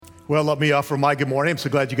Well, let me offer my good morning. I'm so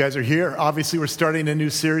glad you guys are here. Obviously, we're starting a new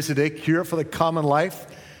series today, Cure for the Common Life,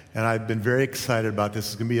 and I've been very excited about this.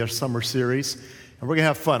 It's going to be our summer series, and we're going to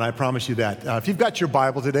have fun, I promise you that. If you've got your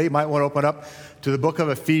Bible today, you might want to open up to the book of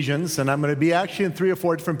Ephesians, and I'm going to be actually in 3 or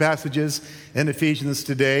 4 different passages in Ephesians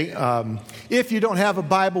today. If you don't have a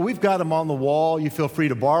Bible, we've got them on the wall. You feel free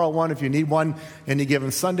to borrow one if you need one any given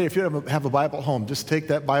Sunday. If you don't have a Bible at home, just take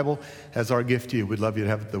that Bible as our gift to you. We'd love you to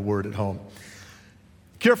have the Word at home.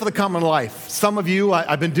 Cure for the Common Life. Some of you,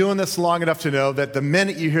 I've been doing this long enough to know that the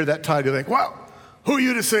minute you hear that title, you think, wow, who are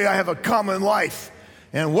you to say I have a common life?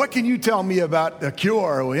 And what can you tell me about the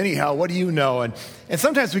cure? Well, anyhow, what do you know? And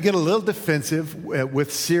sometimes we get a little defensive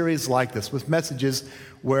with series like this, with messages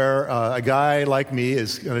where a guy like me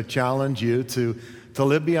is going to challenge you to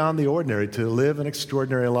live beyond the ordinary, to live an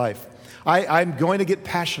extraordinary life. I'm going to get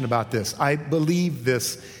passionate about this. I believe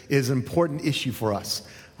this is an important issue for us.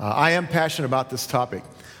 I am passionate about this topic.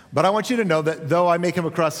 But I want you to know that though I may come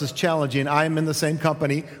across as challenging, I am in the same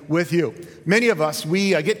company with you. Many of us, we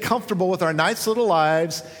get comfortable with our nice little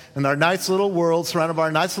lives and our nice little world, surrounded by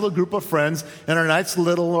our nice little group of friends and our nice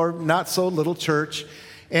little or not so little church.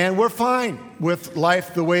 And we're fine with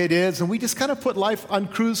life the way it is. And we just kind of put life on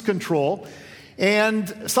cruise control.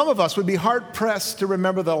 And some of us would be hard-pressed to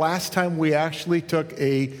remember the last time we actually took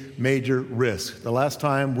a major risk, the last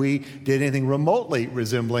time we did anything remotely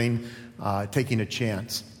resembling taking a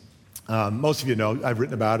chance. Most of you know I've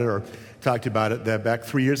written about it or talked about it that back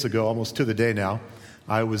 3 years ago, almost to the day now,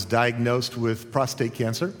 I was diagnosed with prostate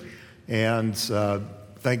cancer. And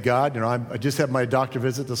thank God, I just had my doctor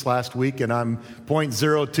visit this last week, and I'm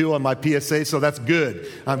 0.02 on my PSA, so that's good.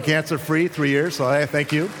 I'm cancer-free 3 years, so I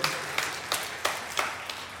thank you.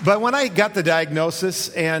 But when I got the diagnosis,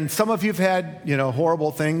 and some of you have had, horrible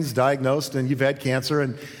things diagnosed, and you've had cancer,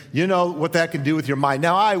 and you know what that can do with your mind.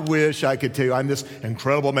 Now, I wish I could tell you I'm this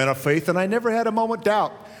incredible man of faith, and I never had a moment of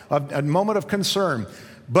doubt, a moment of concern.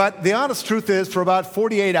 But the honest truth is, for about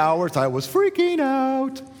 48 hours, I was freaking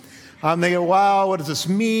out. I'm thinking, wow, what does this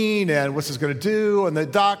mean, and what's this going to do? And the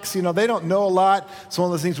docs, they don't know a lot. It's one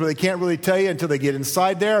of those things where they can't really tell you until they get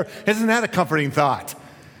inside there. Isn't that a comforting thought?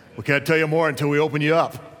 We can't tell you more until we open you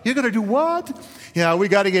up. You're going to do what? We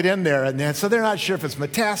got to get in there. And so they're not sure if it's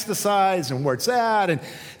metastasized and where it's at. And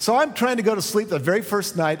so I'm trying to go to sleep the very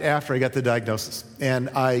first night after I got the diagnosis. And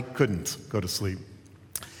I couldn't go to sleep.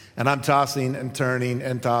 And I'm tossing and turning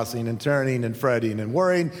and tossing and turning and fretting and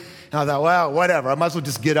worrying. And I thought, well, whatever. I might as well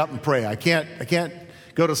just get up and pray. I can't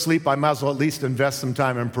go to sleep. I might as well at least invest some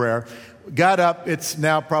time in prayer. Got up. It's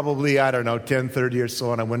now probably, 10:30 or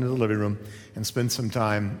so. And I went into the living room and spent some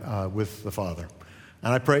time with the Father.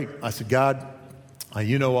 And I prayed. I said, God,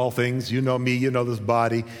 you know all things. You know me. You know this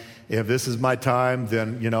body. If this is my time,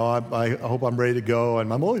 then, I hope I'm ready to go.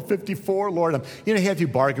 And I'm only 54, Lord. You have to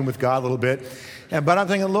bargain with God a little bit. But I'm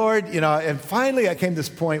thinking, Lord, and finally I came to this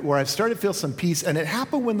point where I started to feel some peace. And it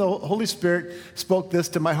happened when the Holy Spirit spoke this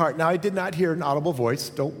to my heart. Now, I did not hear an audible voice.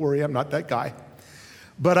 Don't worry, I'm not that guy.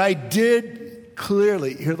 But I did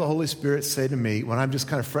clearly hear the Holy Spirit say to me, when I'm just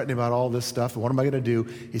kind of fretting about all this stuff, and what am I going to do?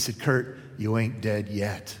 He said, Kurt, you ain't dead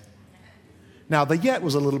yet. Now, the yet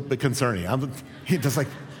was a little bit concerning. I'm just like,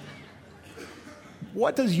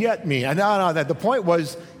 what does yet mean? No, the point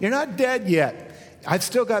was, you're not dead yet. I've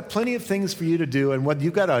still got plenty of things for you to do, and whether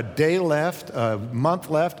you've got a day left, a month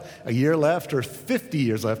left, a year left, or 50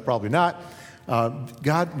 years left, probably not,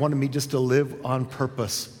 God wanted me just to live on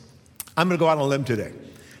purpose. I'm going to go out on a limb today,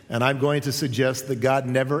 and I'm going to suggest that God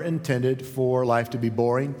never intended for life to be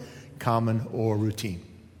boring, common, or routine.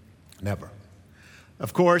 Never.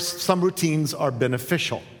 Of course, some routines are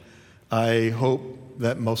beneficial. I hope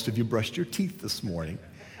that most of you brushed your teeth this morning.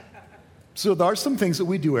 So there are some things that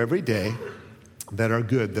we do every day that are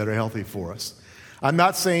good, that are healthy for us. I'm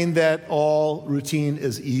not saying that all routine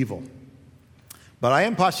is evil, but I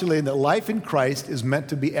am postulating that life in Christ is meant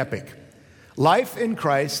to be epic. Life in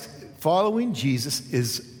Christ, following Jesus,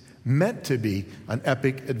 is meant to be an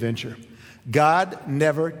epic adventure. God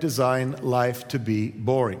never designed life to be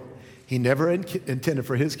boring. He never intended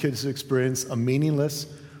for his kids to experience a meaningless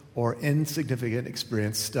or insignificant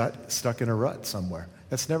experience stuck in a rut somewhere.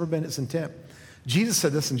 That's never been his intent. Jesus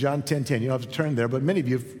said this in John 10:10. You don't have to turn there, but many of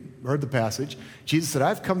you have heard the passage. Jesus said,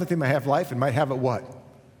 I've come that they might have life and might have it what?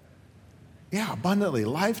 Yeah, abundantly.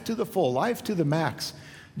 Life to the full, life to the max.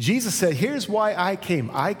 Jesus said, here's why I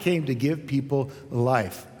came. I came to give people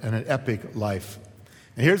life, and an epic life.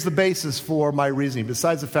 And here's the basis for my reasoning.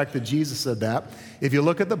 Besides the fact that Jesus said that, if you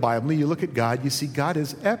look at the Bible, you look at God, you see God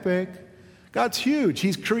is epic. God's huge.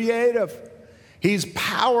 He's creative. He's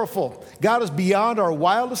powerful. God is beyond our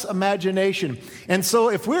wildest imagination. And so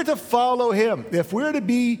if we're to follow him, if we're to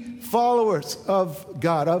be followers of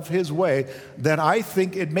God, of his way, then I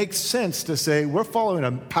think it makes sense to say we're following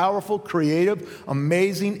a powerful, creative,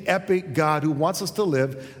 amazing, epic God who wants us to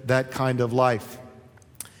live that kind of life.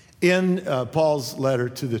 In Paul's letter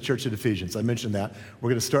to the church of Ephesians, I mentioned that. We're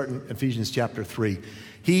going to start in Ephesians chapter 3.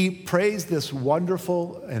 He prays this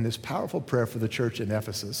wonderful and this powerful prayer for the church in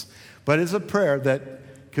Ephesus. But it's a prayer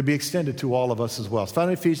that could be extended to all of us as well. It's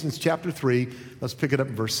found in Ephesians chapter 3. Let's pick it up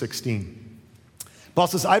in verse 16. Paul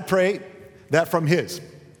says, I pray that from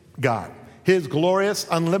God, his glorious,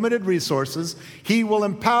 unlimited resources, he will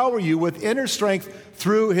empower you with inner strength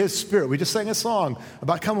through his Spirit. We just sang a song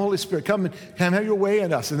about come Holy Spirit, come and have your way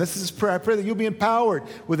in us. And this is his prayer. I pray that you'll be empowered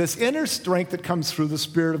with this inner strength that comes through the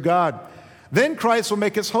Spirit of God. Then Christ will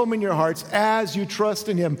make his home in your hearts as you trust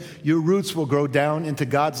in him. Your roots will grow down into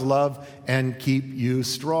God's love and keep you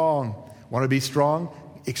strong. Want to be strong?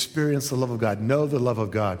 Experience the love of God. Know the love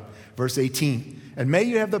of God. Verse 18, and may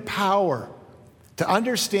you have the power to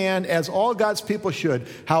understand, as all God's people should,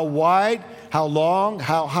 how wide, how long,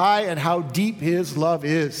 how high, and how deep his love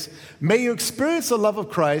is. May you experience the love of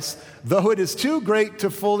Christ, though it is too great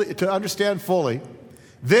to understand fully.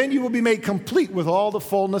 Then you will be made complete with all the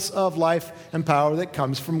fullness of life and power that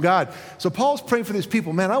comes from God. So Paul's praying for these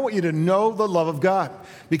people. Man, I want you to know the love of God.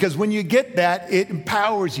 Because when you get that, it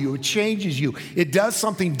empowers you. It changes you. It does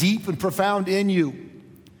something deep and profound in you.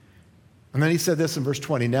 And then he said this in verse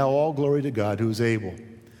 20. Now all glory to God who is able,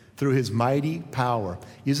 through his mighty power.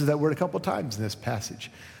 He uses that word a couple of times in this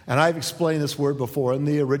passage. And I've explained this word before in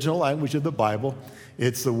the original language of the Bible.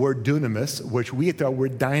 It's the word dunamis, which we get our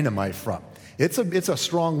word dynamite from. It's a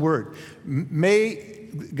strong word. May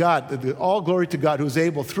God, all glory to God who is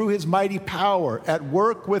able through his mighty power at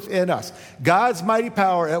work within us. God's mighty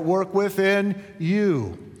power at work within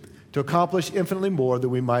you to accomplish infinitely more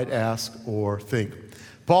than we might ask or think.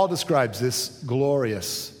 Paul describes this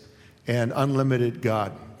glorious and unlimited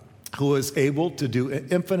God who is able to do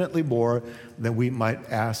infinitely more than we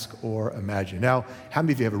might ask or imagine. Now, how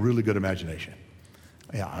many of you have a really good imagination?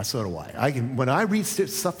 Yeah, so do I. When I read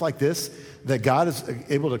stuff like this, that God is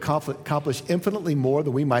able to accomplish infinitely more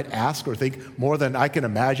than we might ask or think, more than I can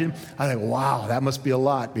imagine, I think, wow, that must be a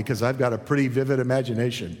lot because I've got a pretty vivid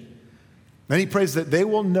imagination. Then he prays that they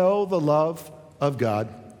will know the love of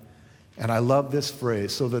God, and I love this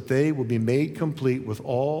phrase, so that they will be made complete with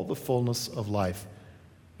all the fullness of life.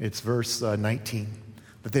 It's verse 19.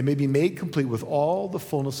 That they may be made complete with all the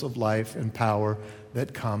fullness of life and power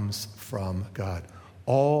that comes from God.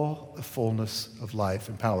 All the fullness of life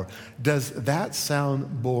and power. Does that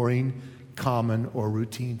sound boring, common, or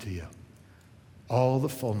routine to you? All the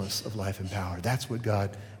fullness of life and power. That's what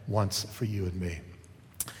God wants for you and me.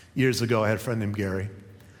 Years ago, I had a friend named Gary,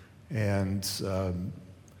 and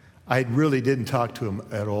I really didn't talk to him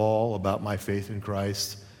at all about my faith in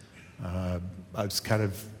Christ. I was kind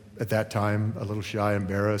of, at that time, a little shy,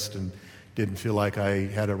 embarrassed, and didn't feel like I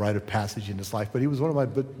had a rite of passage in his life, but he was one of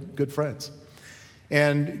my good friends.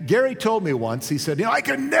 And Gary told me once, he said, I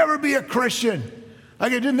could never be a Christian. I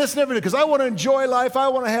could do this never because I want to enjoy life. I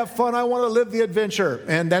want to have fun. I want to live the adventure.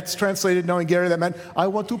 And that's translated, knowing Gary, that meant I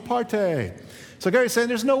want to party. So Gary's saying,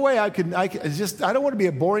 there's no way I don't want to be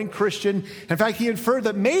a boring Christian. In fact, he inferred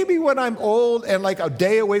that maybe when I'm old and like a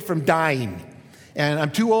day away from dying, and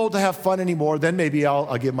I'm too old to have fun anymore, then maybe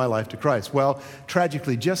I'll give my life to Christ. Well,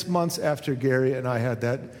 tragically, just months after Gary and I had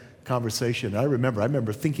that conversation, I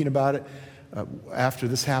remember thinking about it. After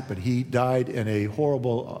this happened, he died in a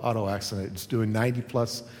horrible auto accident. It's doing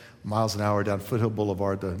 90-plus miles an hour down Foothill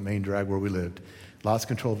Boulevard, the main drag where we lived. Lost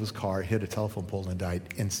control of his car, hit a telephone pole, and died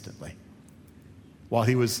instantly. While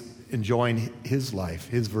he was enjoying his life,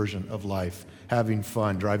 his version of life, having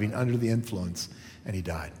fun, driving under the influence, and he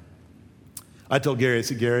died. I told Gary, I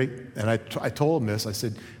said, Gary, and I told him this, I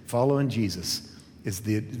said, following Jesus is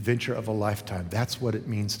the adventure of a lifetime. That's what it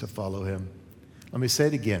means to follow him. Let me say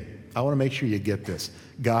it again. I want to make sure you get this.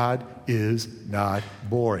 God is not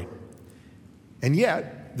boring. And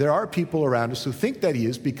yet, there are people around us who think that he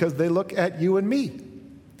is because they look at you and me.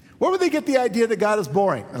 Where would they get the idea that God is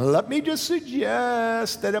boring? And let me just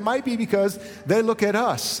suggest that it might be because they look at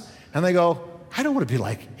us and they go, I don't want to be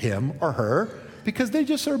like him or her because they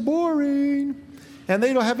just are boring and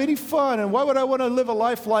they don't have any fun. And why would I want to live a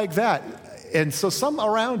life like that? And so some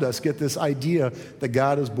around us get this idea that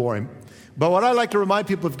God is boring. But what I like to remind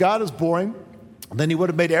people, if God is boring, then he would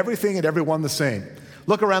have made everything and everyone the same.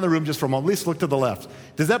 Look around the room just for a moment. At least look to the left.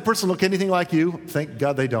 Does that person look anything like you? Thank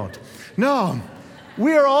God they don't. No.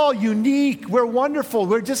 We are all unique. We're wonderful.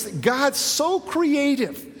 God's so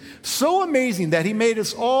creative, so amazing that he made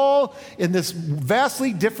us all in this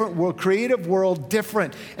vastly different world, creative world,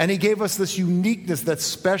 different. And he gave us this uniqueness that's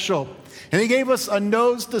special. And he gave us a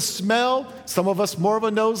nose to smell, some of us more of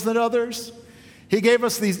a nose than others. He gave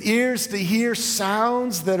us these ears to hear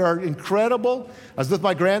sounds that are incredible. I was with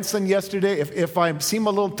my grandson yesterday. If I seem a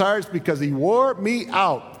little tired, it's because he wore me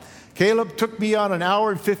out. Caleb took me on an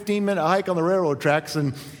hour and 15-minute hike on the railroad tracks,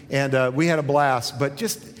 and we had a blast. But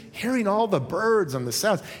just hearing all the birds and the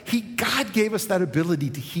sounds, God gave us that ability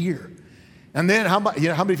to hear. And then, how many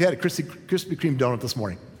of you had a Krispy Kreme donut this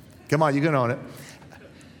morning? Come on, you can own it.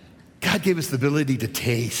 God gave us the ability to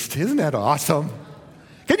taste. Isn't that awesome?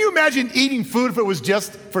 Can you imagine eating food if it was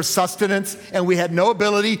just for sustenance and we had no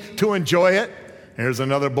ability to enjoy it? Here's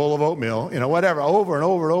another bowl of oatmeal, whatever, over and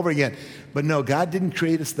over and over again. But no, God didn't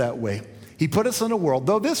create us that way. He put us in a world,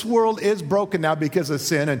 though this world is broken now because of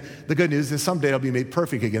sin, and the good news is someday it'll be made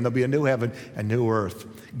perfect again. There'll be a new heaven, a new earth.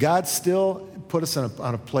 God still put us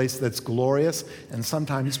on a place that's glorious and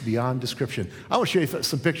sometimes beyond description. I want to show you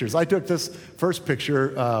some pictures. I took this first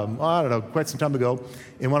picture, quite some time ago,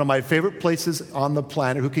 in one of my favorite places on the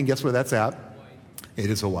planet. Who can guess where that's at? It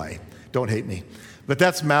is Hawaii. Don't hate me. But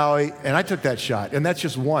that's Maui, and I took that shot, and that's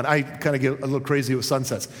just one. I kind of get a little crazy with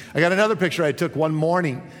sunsets. I got another picture I took one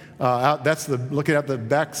morning. That's looking at the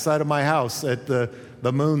back side of my house at the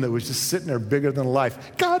moon that was just sitting there bigger than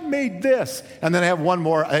life. God made this. And then I have one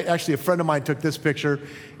more. Actually, a friend of mine took this picture,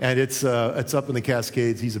 and it's up in the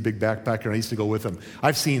Cascades. He's a big backpacker, and I used to go with him.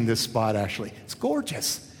 I've seen this spot, actually. It's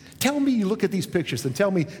gorgeous. Tell me you look at these pictures and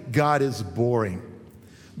tell me God is boring.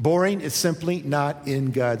 Boring is simply not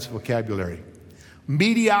in God's vocabulary.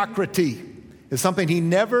 Mediocrity is something he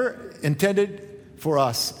never intended for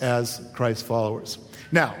us as Christ followers.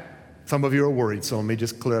 Now, some of you are worried, so let me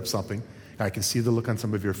just clear up something. I can see the look on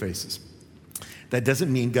some of your faces. That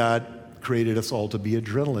doesn't mean God created us all to be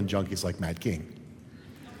adrenaline junkies like Matt King.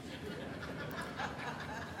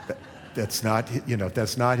 That's not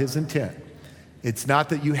his intent. It's not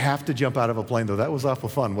that you have to jump out of a plane, though. That was awful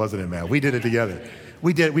fun, wasn't it, man? We did it together.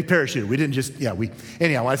 We parachuted. We didn't just,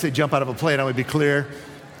 anyhow, when I say jump out of a plane, I want to be clear.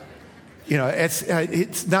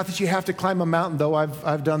 It's not that you have to climb a mountain, though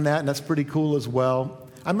I've done that, and that's pretty cool as well.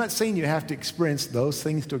 I'm not saying you have to experience those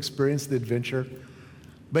things to experience the adventure.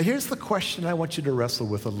 But here's the question I want you to wrestle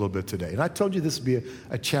with a little bit today. And I told you this would be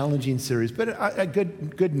a challenging series, but a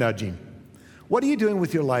good nudging. What are you doing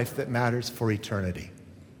with your life that matters for eternity?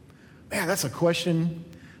 Man, that's a question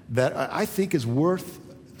that I think is worth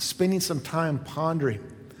spending some time pondering.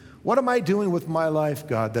 What am I doing with my life,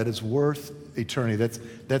 God, that is worth eternity,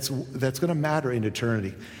 that's going to matter in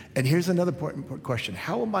eternity? And here's another important question.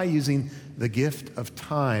 How am I using the gift of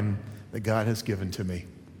time that God has given to me?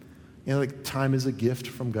 Time is a gift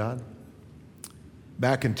from God.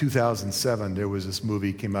 Back in 2007, there was this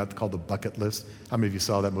movie came out called The Bucket List. How many of you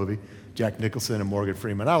saw that movie? Jack Nicholson and Morgan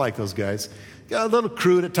Freeman. I like those guys. Got a little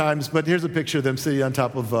crude at times, but here's a picture of them sitting on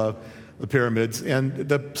top of the pyramids. And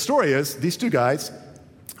the story is, these two guys,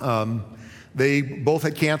 they both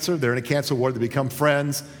had cancer. They're in a cancer ward. They become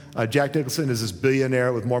friends. Jack Nicholson is this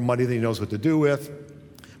billionaire with more money than he knows what to do with.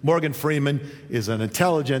 Morgan Freeman is an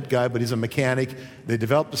intelligent guy, but he's a mechanic. They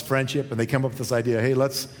develop this friendship, and they come up with this idea, hey,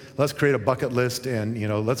 let's create a bucket list, and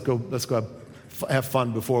let's go have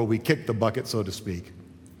fun before we kick the bucket, so to speak.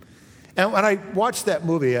 And when I watched that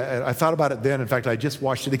movie, I thought about it then. In fact, I just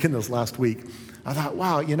watched it again this last week. I thought,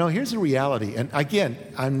 wow, here's the reality. And again,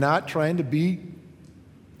 I'm not trying to be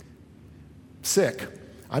sick.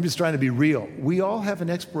 I'm just trying to be real. We all have an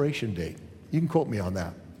expiration date. You can quote me on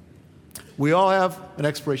that. We all have an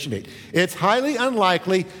expiration date. It's highly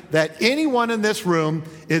unlikely that anyone in this room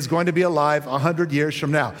is going to be alive 100 years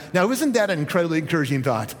from now. Now, isn't that an incredibly encouraging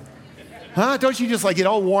thought? Huh? Don't you just get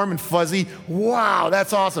all warm and fuzzy? Wow,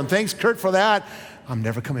 that's awesome. Thanks, Kurt, for that. I'm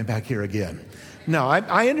never coming back here again. No,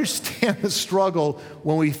 I understand the struggle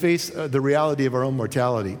when we face the reality of our own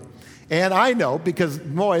mortality. And I know, because,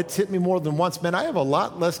 boy, it's hit me more than once, man, I have a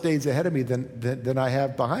lot less days ahead of me than I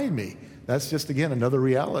have behind me. That's just, again, another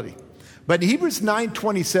reality. But in Hebrews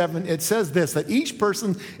 9:27, it says this, that each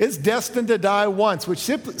person is destined to die once, which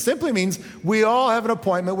simply means we all have an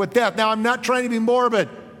appointment with death. Now, I'm not trying to be morbid,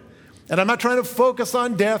 and I'm not trying to focus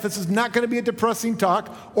on death. This is not going to be a depressing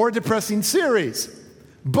talk or a depressing series.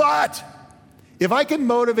 But if I can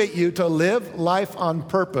motivate you to live life on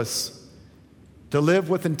purpose, to live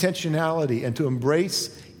with intentionality, and to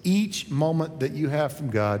embrace each moment that you have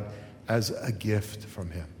from God as a gift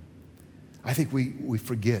from Him, I think we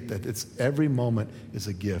forget that every moment is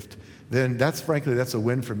a gift. Then that's a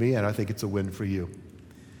win for me, and I think it's a win for you.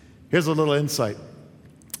 Here's a little insight.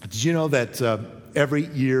 Did you know that every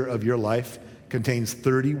year of your life contains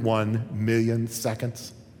 31 million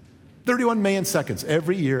seconds? 31 million seconds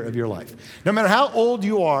every year of your life. No matter how old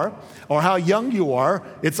you are or how young you are,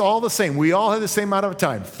 it's all the same. We all have the same amount of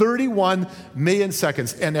time, 31 million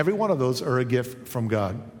seconds. And every one of those are a gift from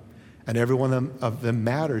God. And every one of them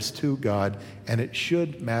matters to God, and it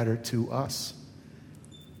should matter to us.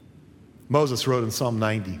 Moses wrote in Psalm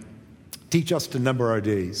 90, "Teach us to number our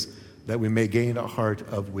days, that we may gain a heart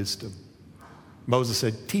of wisdom." Moses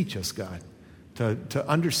said, teach us, God, to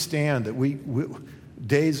understand that we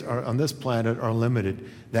days on this planet are limited,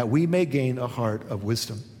 that we may gain a heart of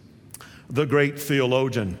wisdom. The great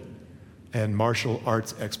theologian and martial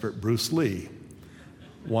arts expert Bruce Lee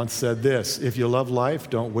once said this: if you love life,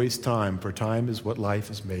 don't waste time, for time is what life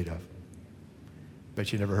is made of.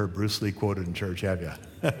 Bet you never heard Bruce Lee quoted in church, have you?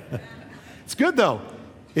 It's good, though.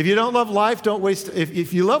 If you don't love life, don't waste.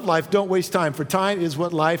 If you love life, don't waste time, for time is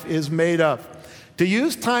what life is made of. To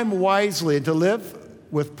use time wisely and to live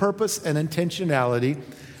with purpose and intentionality,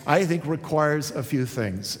 I think requires a few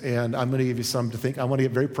things. And I'm going to give you some to think. I want to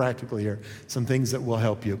get very practical here, some things that will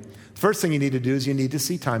help you. The first thing you need to do is you need to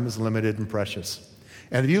see time as limited and precious.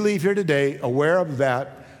 And if you leave here today aware of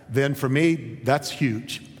that, then for me, that's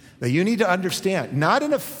huge. That you need to understand, not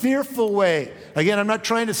in a fearful way. Again, I'm not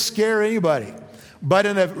trying to scare anybody, but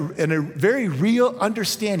in a very real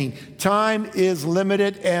understanding. Time is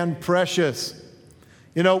limited and precious.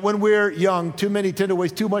 You know, when we're young, too many tend to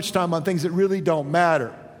waste too much time on things that really don't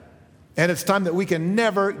matter. And it's time that we can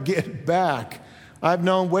never get back. I've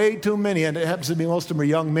known way too many, and it happens to be most of them are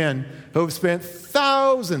young men, who have spent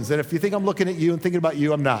thousands, and if you think I'm looking at you and thinking about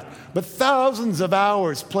you, I'm not, but thousands of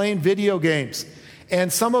hours playing video games.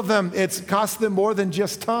 And some of them, it's cost them more than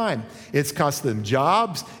just time. It's cost them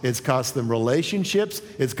jobs, it's cost them relationships,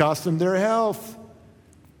 it's cost them their health.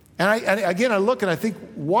 And I look and I think,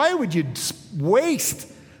 why would you waste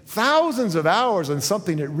thousands of hours on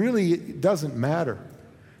something that really doesn't matter?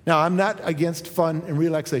 Now, I'm not against fun and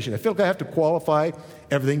relaxation. I feel like I have to qualify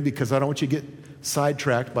everything because I don't want you to get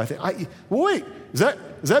sidetracked by things. Wait, does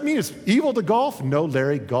that mean it's evil to golf? No,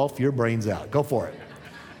 Larry, golf your brains out. Go for it.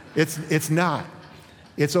 It's not.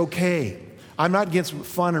 It's okay. I'm not against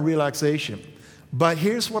fun and relaxation. But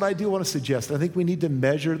here's what I do want to suggest. I think we need to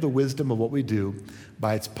measure the wisdom of what we do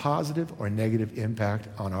by its positive or negative impact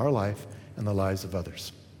on our life and the lives of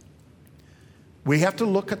others. We have to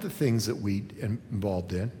look at the things that we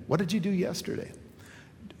involved in. What did you do yesterday?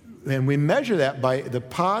 And we measure that by the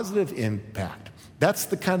positive impact. That's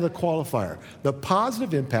the kind of the qualifier. The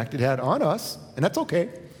positive impact it had on us, and that's okay,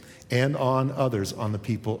 and on others, on the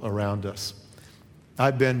people around us.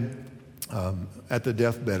 I've been at the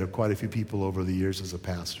deathbed of quite a few people over the years as a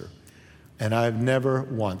pastor. And I've never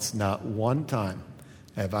once, not one time,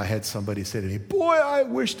 have I had somebody say to me, boy, I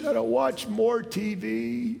wished I'd have watched more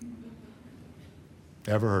TV.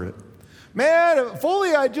 Ever heard it? Man, if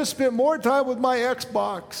only I just spent more time with my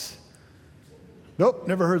Xbox. Nope,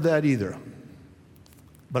 never heard that either.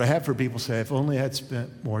 But I have heard people say, if only I had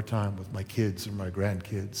spent more time with my kids or my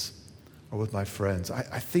grandkids or with my friends.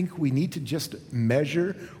 I think we need to just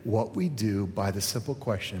measure what we do by the simple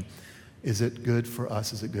question, is it good for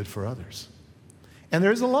us? Is it good for others? And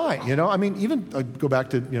there's a line, even go back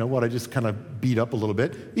to, what I just kind of beat up a little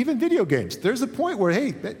bit. Even video games. There's a point where,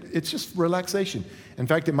 hey, it's just relaxation. In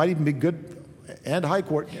fact, it might even be good hand-eye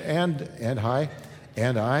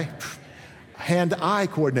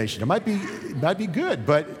coordination. It might be good,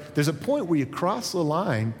 but there's a point where you cross the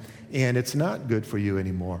line and it's not good for you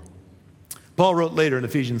anymore. Paul wrote later in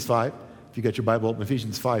Ephesians 5, if you got your Bible open,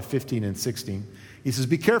 Ephesians 5, 15 and 16. He says,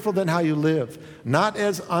 be careful then how you live, not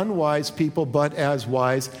as unwise people, but as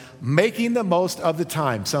wise, making the most of the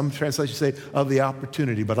time. Some translations say of the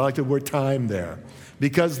opportunity, but I like the word time there,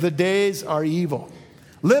 because the days are evil.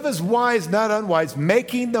 Live as wise, not unwise,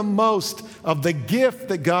 making the most of the gift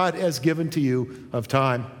that God has given to you of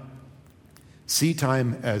time. See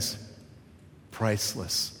time as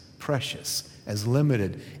priceless, precious, as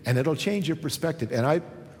limited, and it'll change your perspective. And I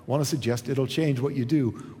want to suggest it'll change what you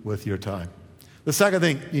do with your time. The second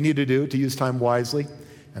thing you need to do to use time wisely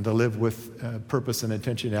and to live with purpose and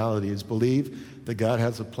intentionality is believe that God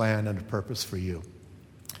has a plan and a purpose for you.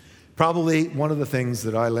 Probably one of the things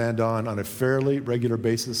that I land on a fairly regular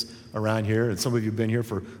basis around here, and some of you have been here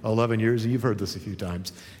for 11 years and you've heard this a few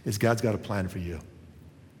times, is God's got a plan for you.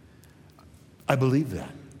 I believe that.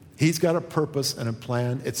 He's got a purpose and a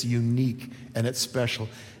plan. It's unique and it's special.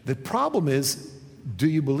 The problem is, do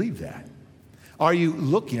you believe that? Are you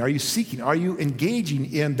looking? Are you seeking? Are you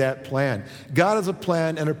engaging in that plan? God has a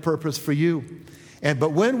plan and a purpose for you.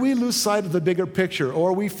 But when we lose sight of the bigger picture,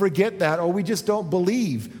 or we forget that, or we just don't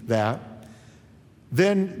believe that,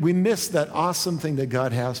 then we miss that awesome thing that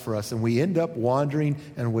God has for us, and we end up wandering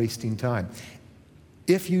and wasting time.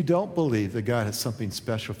 If you don't believe that God has something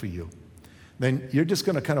special for you, then you're just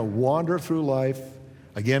going to kind of wander through life,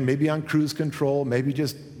 again, maybe on cruise control, maybe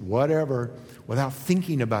just whatever, without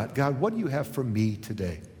thinking about, God, what do you have for me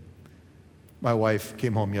today? My wife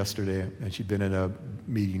came home yesterday, and she'd been in a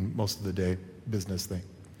meeting most of the day, business thing.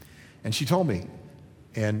 And she told me,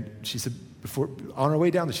 and she said, on her way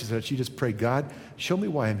down there, she just prayed, God, show me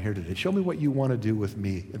why I'm here today. Show me what you want to do with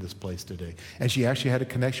me in this place today. And she actually had a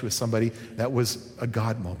connection with somebody that was a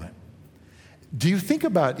God moment. Do you think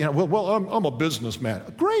about, I'm a businessman.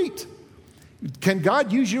 Great. Can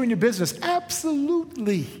God use you in your business?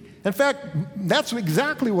 Absolutely. In fact, that's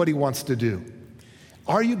exactly what he wants to do.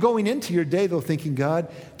 Are you going into your day, though, thinking, God,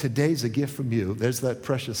 today's a gift from you. There's that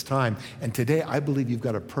precious time. And today, I believe you've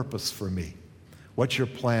got a purpose for me. What's your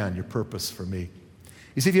plan, your purpose for me?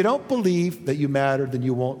 You see, if you don't believe that you matter, then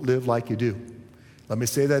you won't live like you do. Let me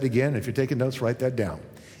say that again. If you're taking notes, write that down.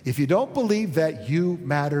 If you don't believe that you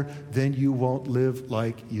matter, then you won't live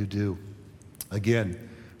like you do. Again,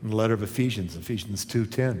 in the letter of Ephesians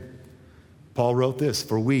 2:10, Paul wrote this,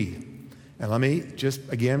 for we, and let me just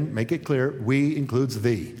again make it clear, we includes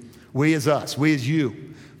thee. We is us, we is you.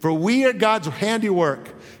 For we are God's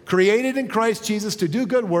handiwork, created in Christ Jesus to do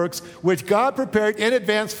good works, which God prepared in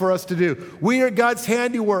advance for us to do. We are God's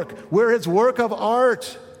handiwork. We're his work of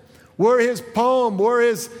art. We're his poem. We're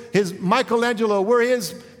his Michelangelo. We're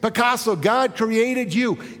his Picasso. God created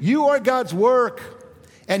you. You are God's work.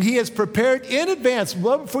 And he has prepared in advance,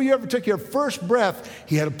 well before you ever took your first breath,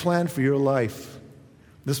 he had a plan for your life.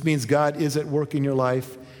 This means God is at work in your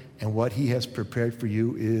life, and what he has prepared for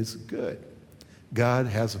you is good. God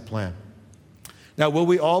has a plan. Now, will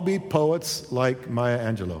we all be poets like Maya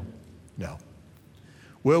Angelou? No.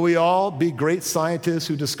 Will we all be great scientists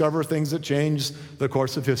who discover things that change the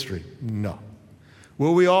course of history? No.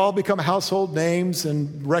 Will we all become household names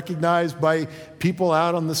and recognized by people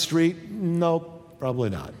out on the street? No, probably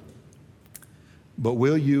not. But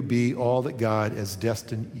will you be all that God has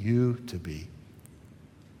destined you to be?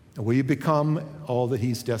 And will you become all that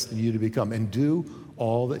he's destined you to become and do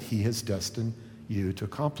all that he has destined you to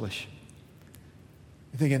accomplish?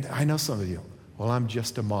 You're thinking, I know some of you, well, I'm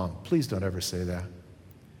just a mom. Please don't ever say that.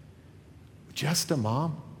 Just a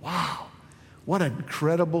mom? Wow. What an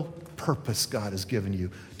incredible purpose God has given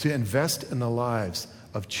you to invest in the lives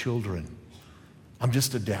of children. I'm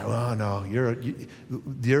just a dad. Oh, no.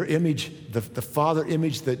 Your image, the father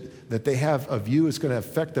image that they have of you is going to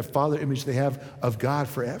affect the father image they have of God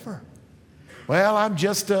forever. Well, I'm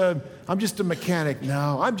just a mechanic.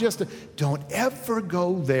 No, don't ever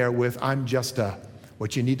go there with I'm just a.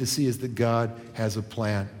 What you need to see is that God has a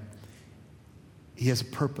plan. He has a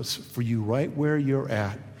purpose for you right where you're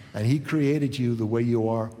at. And he created you the way you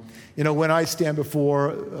are. You know, when I stand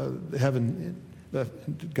before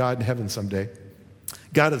God in heaven someday,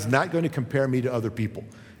 God is not going to compare me to other people.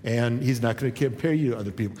 And he's not going to compare you to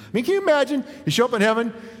other people. I mean, can you imagine? You show up in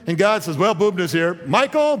heaven, and God says, well, Bubna's here.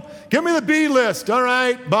 Michael, give me the B list. All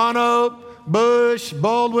right, Bono, Bush,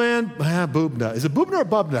 Baldwin, Bubna. Is it Bubna or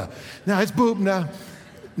Bubna? No, it's Bubna.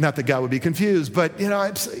 Not that God would be confused, but,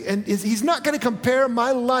 and he's not going to compare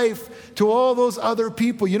my life to all those other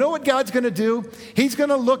people. You know what God's going to do? He's going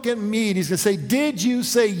to look at me, and he's going to say, did you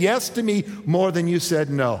say yes to me more than you said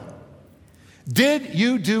no? Did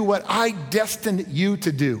you do what I destined you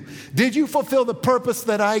to do? Did you fulfill the purpose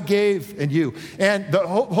that I gave in you? And the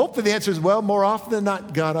hopefully the answer is, well, more often than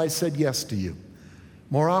not, God, I said yes to you.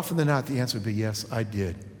 More often than not, the answer would be, yes, I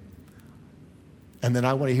did. And then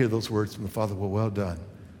I want to hear those words from the Father, well done,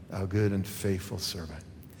 thou good and faithful servant.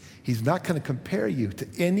 He's not going to compare you to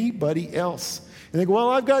anybody else. You think,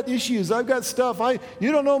 well, I've got issues, I've got stuff.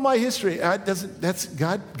 You don't know my history. That's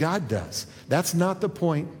God does. That's not the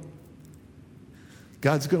point.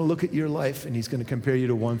 God's going to look at your life, and he's going to compare you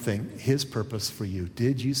to one thing, his purpose for you.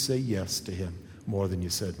 Did you say yes to him more than you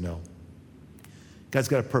said no? God's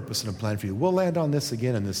got a purpose and a plan for you. We'll land on this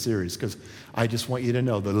again in this series because I just want you to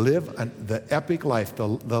know the epic life, the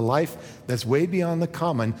life that's way beyond the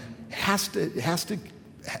common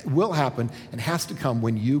will happen and has to come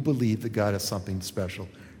when you believe that God has something special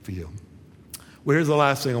for you. Well, here's the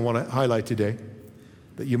last thing I want to highlight today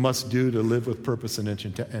that you must do to live with purpose and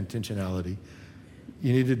intentionality.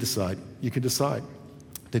 You need to decide. You can decide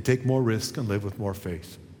to take more risk and live with more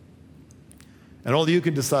faith. And only you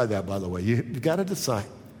can decide that, by the way. You've got to decide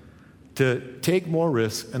to take more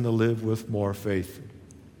risk and to live with more faith.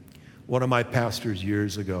 One of my pastors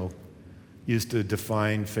years ago used to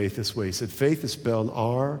define faith this way. He said, faith is spelled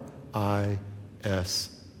R-I-S-K.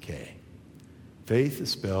 Faith is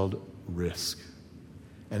spelled risk.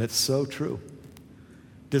 And it's so true.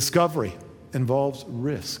 Discovery involves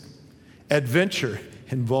risk. Adventure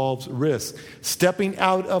involves risk. Stepping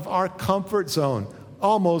out of our comfort zone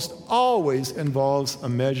almost always involves a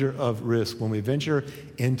measure of risk. When we venture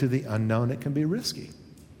into the unknown, it can be risky.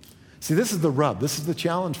 See, this is the rub. This is the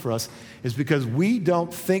challenge for us, is because we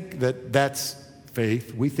don't think that that's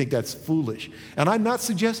faith. We think that's foolish. And I'm not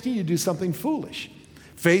suggesting you do something foolish.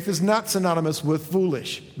 Faith is not synonymous with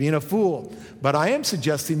foolish, being a fool. But I am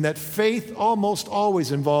suggesting that faith almost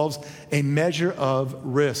always involves a measure of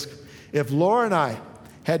risk. If Laura and I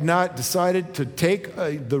had not decided to take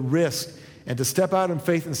the risk and to step out in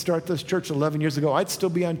faith and start this church 11 years ago, I'd still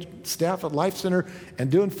be on staff at Life Center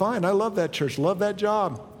and doing fine. I love that church, love that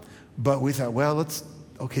job. But we thought, well,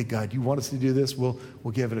 okay, God, you want us to do this? We'll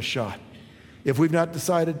give it a shot. If we've not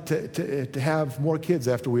decided to have more kids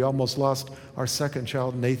after we almost lost our second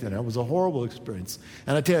child, Nathan, that was a horrible experience.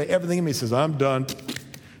 And I tell you, everything in me says, I'm done.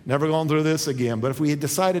 Never going through this again. But if we had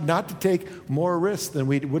decided not to take more risks, then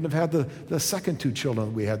we wouldn't have had the second two children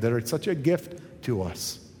that we had that are such a gift to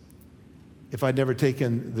us. If I'd never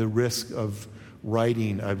taken the risk of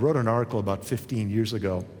writing, I wrote an article about 15 years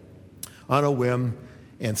ago on a whim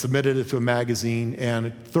and submitted it to a magazine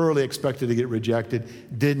and thoroughly expected to get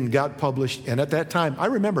rejected, didn't, got published. And at that time, I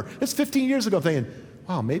remember, it's 15 years ago, thinking,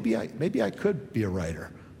 wow, maybe I could be a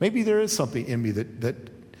writer. Maybe there is something in me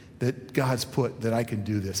that God's put that I can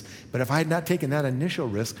do this. But if I had not taken that initial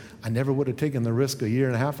risk, I never would have taken the risk a year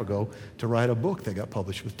and a half ago to write a book that got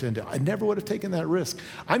published with Tyndale. I never would have taken that risk.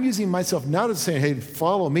 I'm using myself not as saying, hey,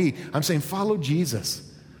 follow me. I'm saying follow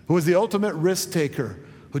Jesus, who is the ultimate risk taker,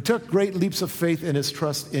 who took great leaps of faith in his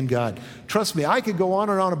trust in God. Trust me, I could go on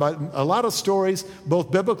and on about a lot of stories, both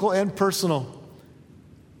biblical and personal.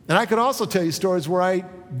 And I could also tell you stories where I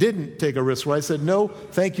didn't take a risk, where I said, no,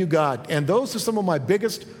 thank you, God. And those are some of my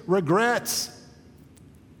biggest regrets.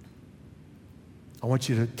 I want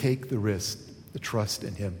you to take the risk, the trust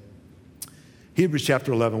in him. Hebrews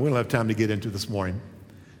chapter 11, we don't have time to get into this morning,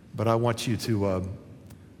 but I want you to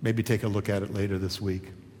maybe take a look at it later this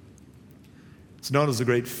week. It's known as the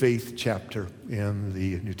great faith chapter in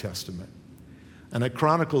the New Testament. And it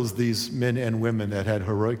chronicles these men and women that had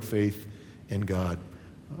heroic faith in God.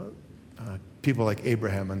 People like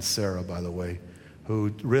Abraham and Sarah, by the way,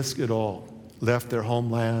 who risked it all, left their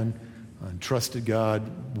homeland, and trusted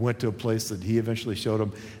God, went to a place that he eventually showed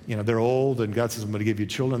them. You know, they're old, and God says, I'm going to give you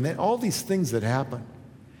children. All these things that happen.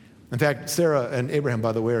 In fact, Sarah and Abraham,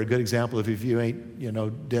 by the way, are a good example of if you ain't,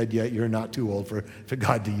 dead yet, you're not too old for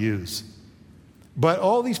God to use. But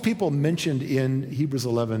all these people mentioned in Hebrews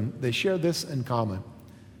 11, they share this in common.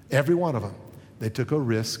 Every one of them, they took a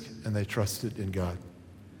risk and they trusted in God.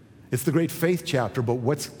 It's the great faith chapter, but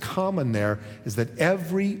what's common there is that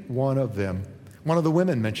every one of them, one of the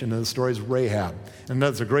women mentioned in the story is Rahab. And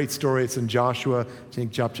that's a great story. It's in Joshua, I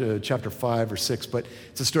think chapter 5 or 6, but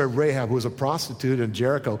it's a story of Rahab, who was a prostitute in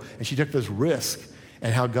Jericho, and she took this risk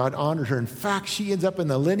and how God honored her. In fact, she ends up in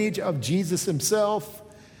the lineage of Jesus himself.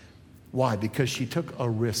 Why? Because she took a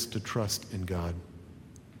risk to trust in God.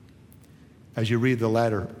 As you read the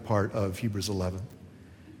latter part of Hebrews 11,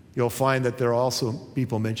 you'll find that there are also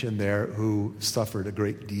people mentioned there who suffered a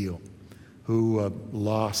great deal, who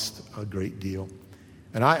lost a great deal.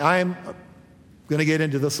 And I'm going to get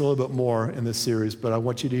into this a little bit more in this series, but I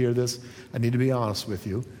want you to hear this. I need to be honest with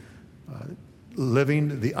you.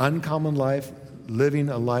 Living the uncommon life, living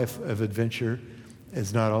a life of adventure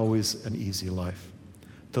is not always an easy life.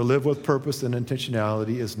 To live with purpose and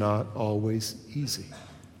intentionality is not always easy.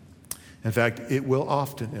 In fact, it will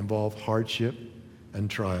often involve hardship and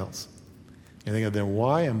trials. You think, then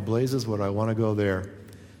why in blazes would I want to go there?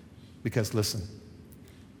 Because listen,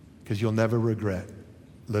 because you'll never regret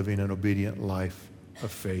living an obedient life of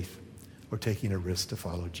faith or taking a risk to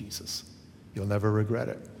follow Jesus. You'll never regret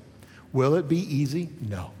it. Will it be easy?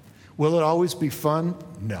 No. Will it always be fun?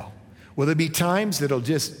 No. Will there be times that'll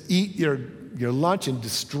just eat your lunch and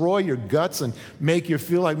destroy your guts and make you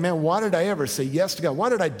feel like, man, why did I ever say yes to God? Why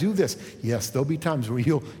did I do this? Yes, there'll be times where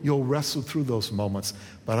you'll wrestle through those moments.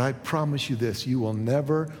 But I promise you this, you will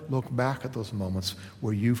never look back at those moments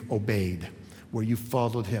where you've obeyed, where you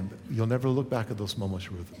followed him. You'll never look back at those moments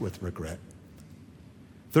with regret.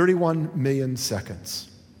 31 million seconds.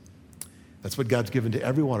 That's what God's given to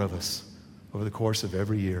every one of us over the course of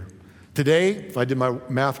every year. Today, if I did my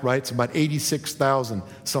math right, it's about 86,000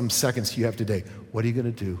 some seconds you have today. What are you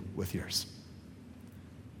going to do with yours?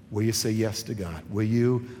 Will you say yes to God? Will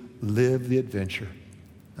you live the adventure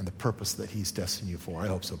and the purpose that he's destined you for. I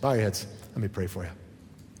hope so. Bow your heads. Let me pray for you.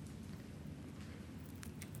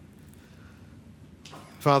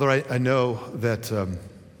 Father, I know that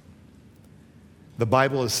the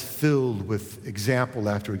Bible is filled with example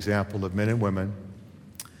after example of men and women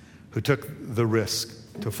who took the risk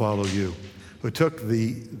to follow you, who took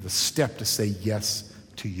the step to say yes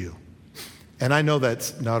to you. And I know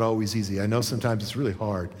that's not always easy. I know sometimes it's really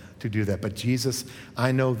hard to do that. But Jesus,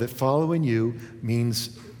 I know that following you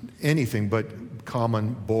means anything but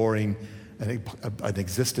common, boring, an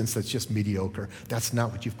existence that's just mediocre. That's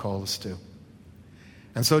not what you've called us to.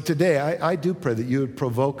 And so today, I do pray that you would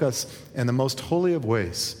provoke us in the most holy of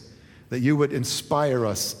ways, that you would inspire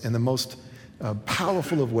us in the most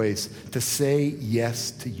powerful of ways to say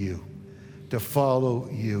yes to you, to follow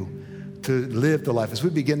you, to live the life. As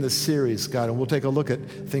we begin this series, God, and we'll take a look at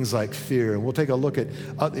things like fear, and we'll take a look at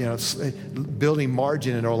building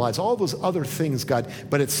margin in our lives, all those other things, God.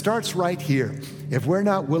 But it starts right here. If we're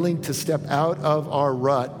not willing to step out of our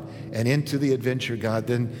rut and into the adventure, God,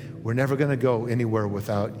 then we're never going to go anywhere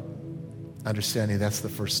without understanding that's the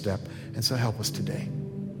first step. And so help us today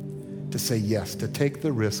to say yes, to take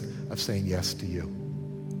the risk of saying yes to you.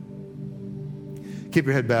 Keep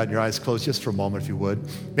your head bowed and your eyes closed just for a moment, if you would.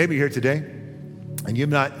 Maybe you're here today and you've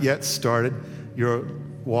not yet started your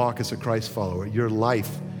walk as a Christ follower, your life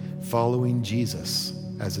following Jesus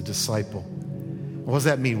as a disciple. What does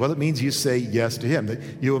that mean? Well, it means you say yes to him, that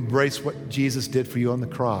you embrace what Jesus did for you on the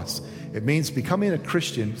cross. It means becoming a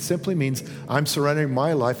Christian simply means I'm surrendering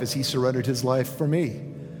my life as he surrendered his life for me.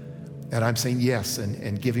 And I'm saying yes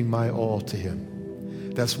and giving my all to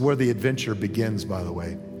him. That's where the adventure begins, by the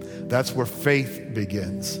way. That's where faith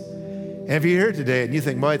begins. And if you're here today and you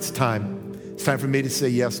think, well, it's time for me to say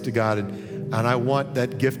yes to God, and I want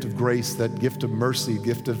that gift of grace, that gift of mercy,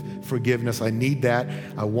 gift of forgiveness. I need that.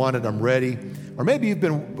 I want it. I'm ready. Or maybe you've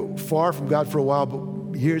been far from God for a while,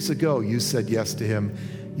 but years ago you said yes to him.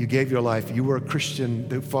 You gave your life. You were a Christian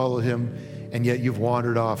who followed him, and yet you've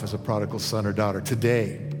wandered off as a prodigal son or daughter.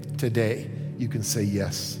 Today, you can say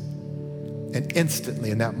yes. And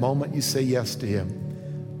instantly, in that moment you say yes to him,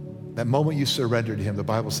 that moment you surrender to him, the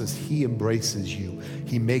Bible says he embraces you.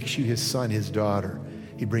 He makes you his son, his daughter.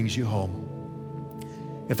 He brings you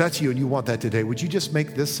home. If that's you and you want that today, would you just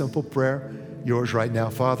make this simple prayer yours right now?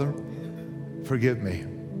 Father, forgive me.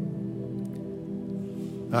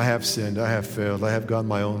 I have sinned. I have failed. I have gone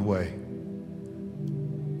my own way.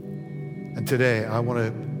 And today, I want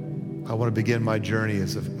to begin my journey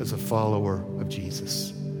as a follower of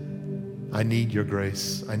Jesus. I need your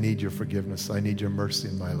grace. I need your forgiveness. I need your mercy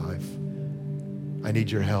in my life. I need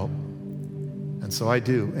your help. And so I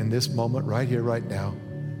do. In this moment, right here, right now,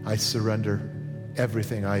 I surrender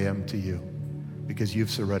everything I am to you because you've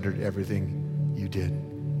surrendered everything you did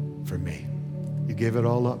for me. You gave it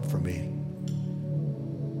all up for me.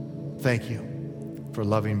 Thank you for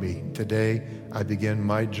loving me. Today, I begin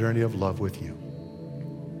my journey of love with you.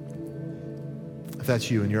 If that's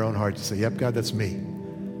you in your own heart, you say, yep, God, that's me.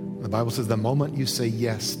 The Bible says the moment you say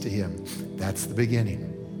yes to him, that's the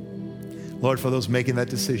beginning. Lord, for those making that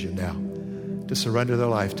decision now to surrender their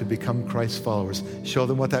life, to become Christ's followers, show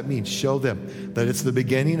them what that means. Show them that it's the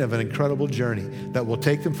beginning of an incredible journey that will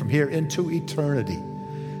take them from here into eternity.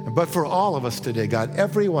 But for all of us today, God,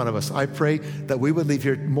 every one of us, I pray that we would leave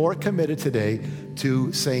here more committed today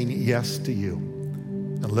to saying yes to you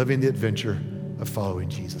and living the adventure of following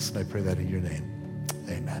Jesus. And I pray that in your name.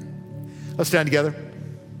 Amen. Let's stand together.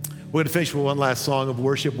 We're going to finish with one last song of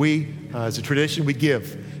worship. We, as a tradition, we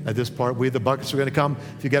give at this part. The buckets are going to come.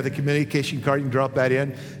 If you got the communication card, you can drop that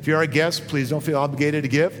in. If you're a guest, please don't feel obligated to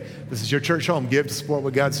give. This is your church home. Give to support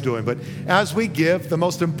what God's doing. But as we give, the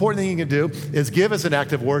most important thing you can do is give as an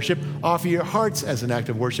act of worship. Offer your hearts as an act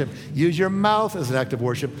of worship. Use your mouth as an act of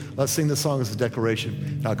worship. Let's sing the song as a declaration,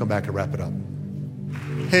 and I'll come back and wrap it up.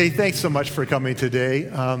 Hey, thanks so much for coming today.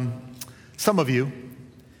 Some of you,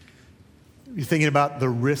 you're thinking about the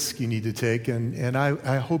risk you need to take, and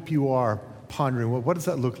I hope you are pondering, well, what does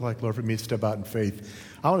that look like, Lord, for me to step out in faith?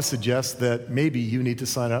 I want to suggest that maybe you need to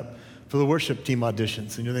sign up for the worship team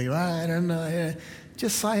auditions. And you're thinking, I don't know,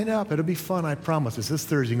 just sign up. It'll be fun, I promise. It's this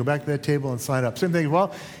Thursday. You can go back to that table and sign up. Same thing,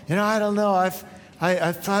 well, I don't know.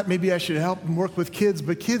 I thought maybe I should help and work with kids,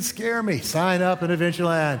 but kids scare me. Sign up in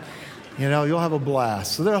Adventureland. You'll have a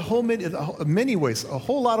blast. So there are a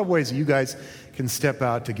whole lot of ways that you guys can step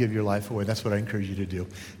out to give your life away. That's what I encourage you to do.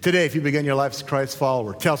 Today, if you begin your life as a Christ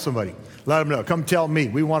follower, tell somebody. Let them know. Come tell me.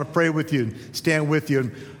 We want to pray with you and stand with you.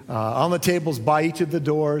 And on the tables by each of the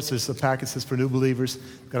doors, there's a packet that says for new believers.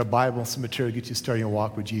 Got a Bible and some material to get you starting a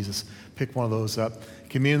walk with Jesus. Pick one of those up.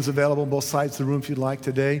 Communion's available on both sides of the room if you'd like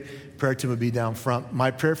today. Prayer team will be down front.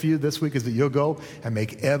 My prayer for you this week is that you'll go and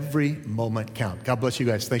make every moment count. God bless you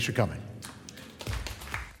guys. Thanks for coming.